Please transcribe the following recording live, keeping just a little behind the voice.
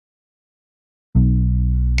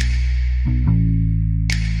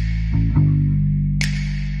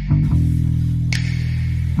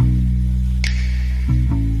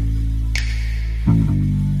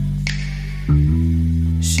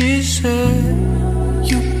said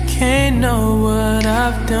you can't know what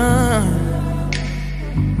I've done.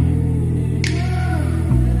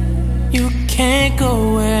 You can't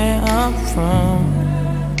go where I'm from.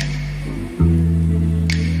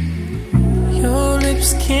 Your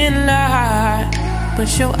lips can lie,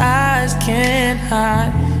 but your eyes can't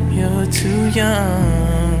hide. You're too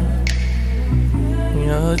young.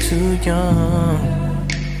 You're too young.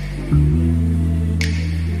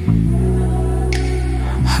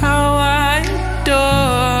 How I adore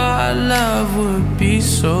our love would be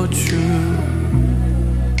so true.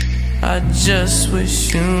 I just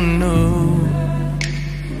wish you knew.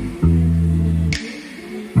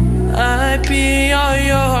 I'd be all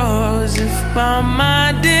yours if my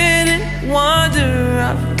mind didn't wander.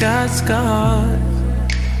 I've got scars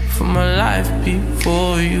from a life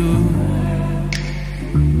before you.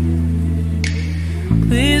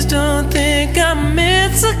 Please don't think I'm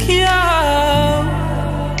insecure.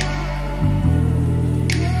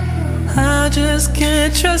 I just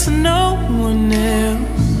can't trust no one else.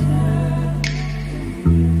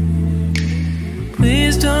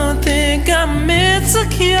 Please don't think I'm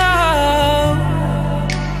insecure.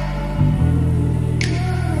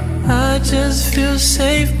 I just feel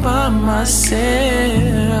safe by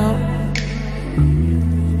myself.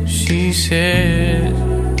 She said,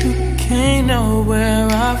 you can't know where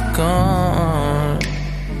I've gone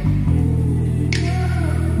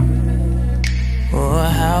or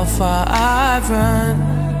how far I've run.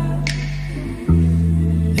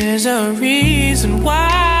 There's a reason why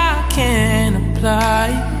I can't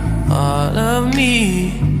apply all of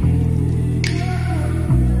me.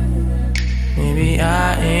 Maybe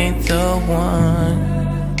I ain't the one.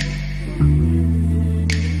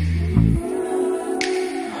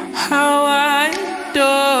 How I adore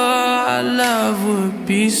our love would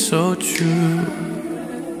be so true.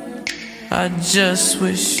 I just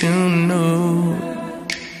wish you knew.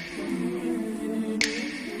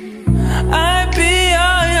 I'd be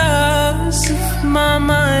all yours if my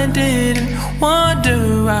mind didn't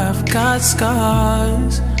wander. I've got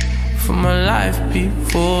scars from a life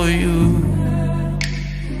before you.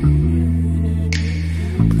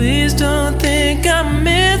 Please don't think I'm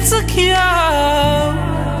insecure.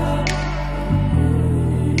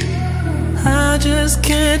 I just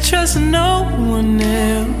can't trust no one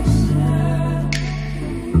else.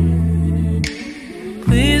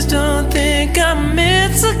 Please don't think I'm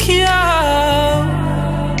insecure.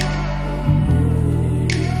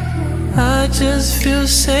 I just feel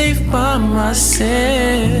safe by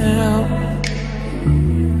myself.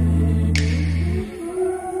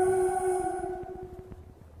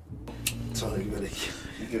 So you gotta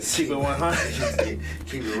keep it 100.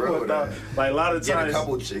 Keep it real with that. Like a lot of times. Get a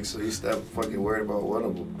couple chicks, so you stop fucking worried about one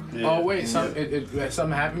of them. Yeah. Oh wait,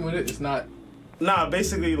 something happened with it? It's not. Nah,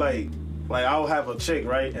 basically like I'll have a chick,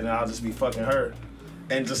 right, and I'll just be fucking her,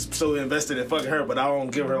 and just so invested in fucking her, but I don't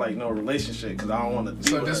give her like no relationship because I don't want to.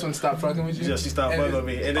 So this one stopped fucking with you? Yeah, she stopped fucking with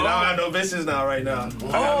me, and then I don't have no bitches now right now. I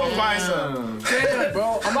gotta go find some. Damn,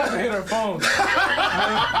 bro, I'm about to hit her phone.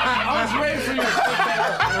 I was waiting for you to fuck that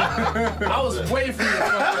up. I was waiting for you to fuck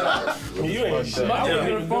that up. You ain't shit. I'm about to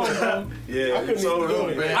hit her phone, bro. Yeah, I couldn't even do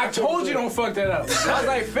it, man. I told you don't fuck that up. I was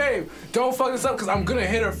like, Fave, don't fuck this up because I'm gonna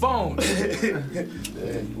hit her phone.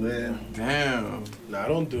 Yeah. Damn. Nah,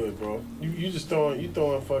 don't do it, bro. You just throwing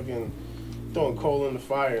fucking coal in the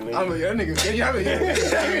fire, nigga. I mean, that nigga,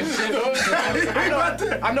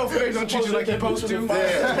 I know Fave don't treat you like he supposed to.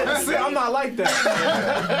 See, I'm not like that.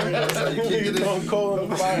 You keep throwing coal in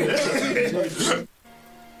the fire.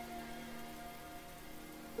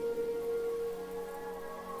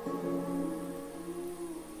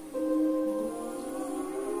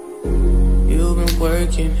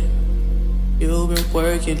 You've been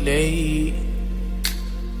working late,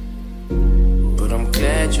 but I'm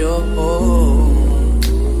glad you're home.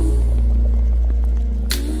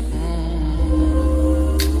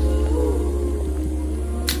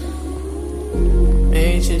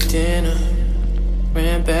 Made your dinner,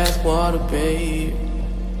 ran bath water, babe.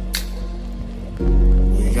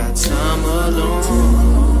 You got time alone.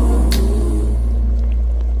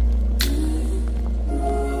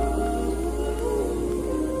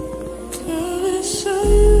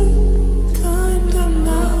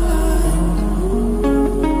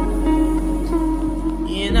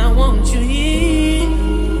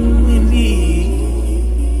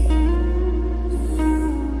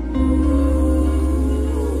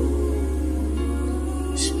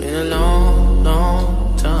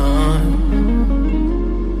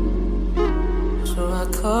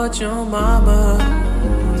 Your mama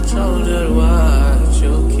and told her to watch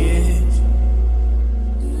your kids.